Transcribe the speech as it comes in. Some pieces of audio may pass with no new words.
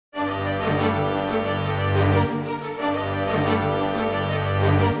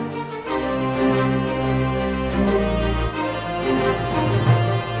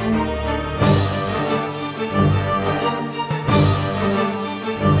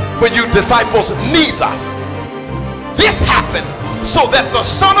you disciples, neither. This happened so that the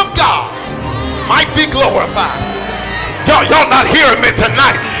Son of God might be glorified. Y'all not hearing me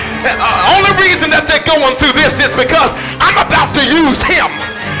tonight. Only reason that they're going through this is because I'm about to use him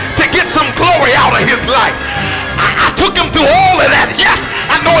to get some glory out of his life. I took him through all of that. Yes,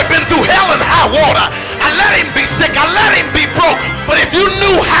 I know he'd been through hell and high water. I let him be sick. I let him be broke. But if you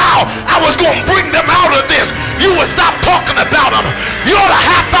knew how I was going to bring them out of this, you would stop talking about them. You ought to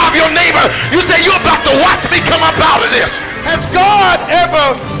high five your neighbor. You say, you're about to watch me come up out of this. Has God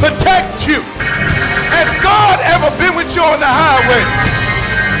ever protected you? Has God ever been with you on the highway?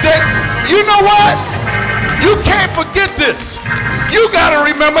 That, you know what? You can't forget this. You got to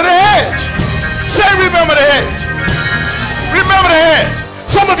remember the hedge. Say, remember the hedge. Remember the hedge.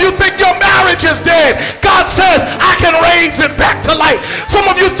 Some of you think your marriage is dead. God says, I can raise it back to life. Some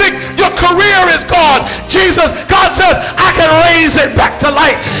of you think your career is gone. God says, I can raise it back to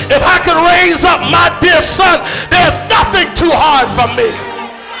life. If I can raise up my dear son, there's nothing too hard for me.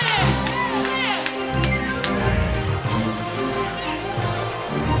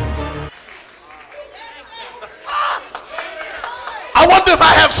 I wonder if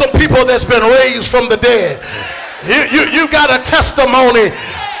I have some people that's been raised from the dead. You got a testimony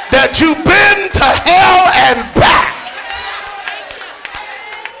that you've been to hell and back.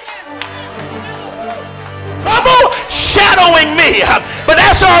 Trouble shadowing me, but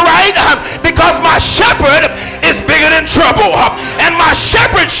that's all right, because my shepherd is bigger than trouble, and my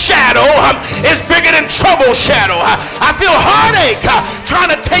shepherd's shadow is bigger than trouble's shadow. I feel heartache trying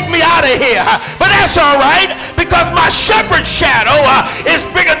to take me out of here, but that's all right, because my shepherd's shadow is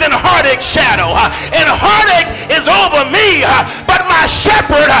bigger than heartache's shadow, and heartache is over me, but my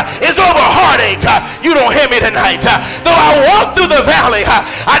shepherd is over heartache. You don't hear me tonight. Though I walk through the valley,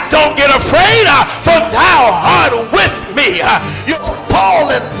 I don't get afraid, for thou art with me.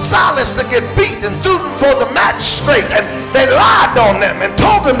 Paul and Silas to get beaten, threw them for the magistrate, and they lied on them and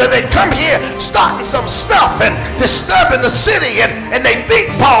told them that they'd come here starting some stuff and disturbing the city, and they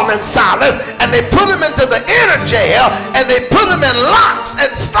beat Paul and Silas, and they put them into the inner jail, and they put them in locks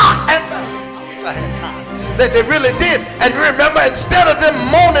and stock and I had time. They really did. And remember, instead of them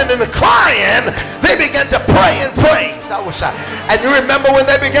moaning and crying, they began to pray and praise. And you remember when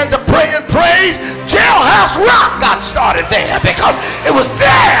they began to pray and praise, Jailhouse Rock got started there, because it was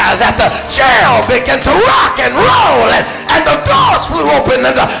there that the jail began to rock and roll, and the doors flew open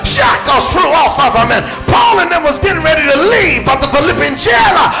and the shackles flew off of them, and Paul and them was getting ready to leave, but the Philippian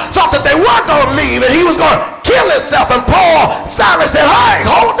jailer thought that they weren't going to leave and he was going to kill himself. And Paul, Silas said, hey,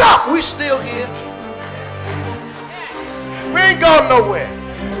 hold up, we still here. We ain't going nowhere.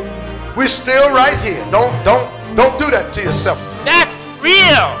 We're still right here. Don't do that to yourself. That's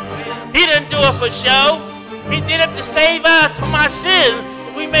real. He didn't do it for show. He did it to save us from our sins.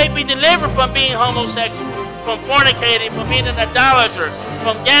 We may be delivered from being homosexual, from fornicating, from being an idolater,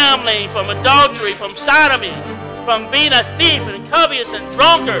 from gambling, from adultery, from sodomy, from being a thief and covetous and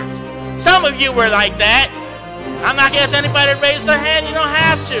drunkards. Some of you were like that. I'm not going to ask anybody to raise their hand. You don't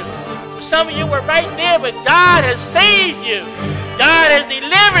have to. Some of you were right there, but God has saved you. God has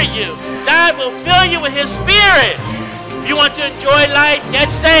delivered you. God will fill you with his spirit. If you want to enjoy life,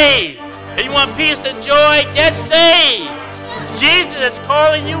 get saved. If you want peace and joy, get saved. Jesus is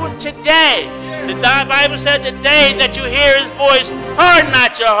calling you today. The Bible said the day that you hear his voice, harden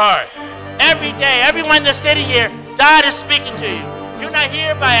not your heart. Every day, everyone that's sitting here, God is speaking to you. You're not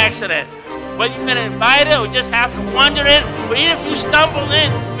here by accident. Whether you've been invited or just happen to wander in, but even if you stumble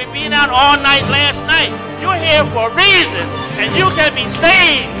in, being out all night last night, you're here for a reason, and you can be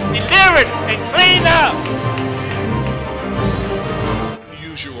saved, delivered, and cleaned up.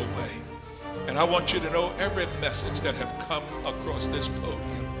 Unusual way. And I want you to know every message that have come across this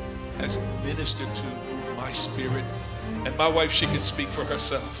podium has ministered to my spirit. And my wife, she can speak for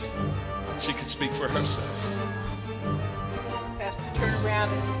herself. She can speak for herself. Pastor turned around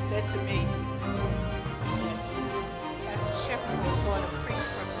and said to me, Pastor Shepherd was going to preach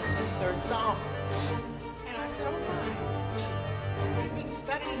from the 23rd Psalm. And I said, oh my, we've been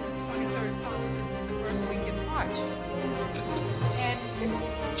studying the 23rd Psalm since the first week in March. And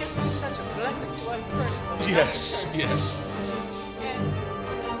it's just been such a blessing to us personally. Yes, yes. And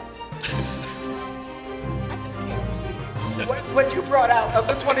I just can't believe what you brought out of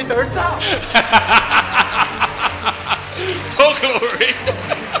the 23rd Psalm. Oh, glory.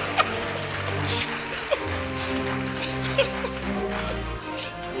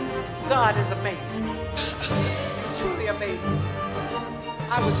 God is amazing. It's truly amazing.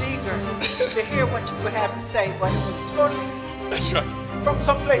 I was eager to hear what you would have to say, but it was totally That's right. from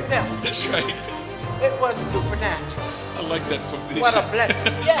someplace else. That's right. It was supernatural. I like that provision. What a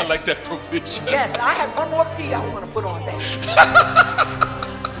blessing. Yes. I like that provision. Yes, I have one more P I want to put on there.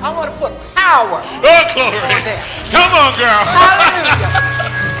 I want to put power Oh, glory. on there. Come on, girl. Hallelujah.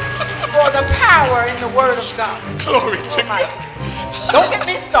 For the power in the word of God. Glory to Oh my. God. Don't get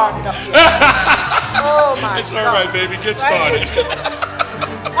me started up here. Oh my It's God. all right, baby. Get started.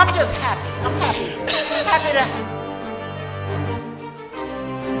 I'm just happy. I'm happy. Happy to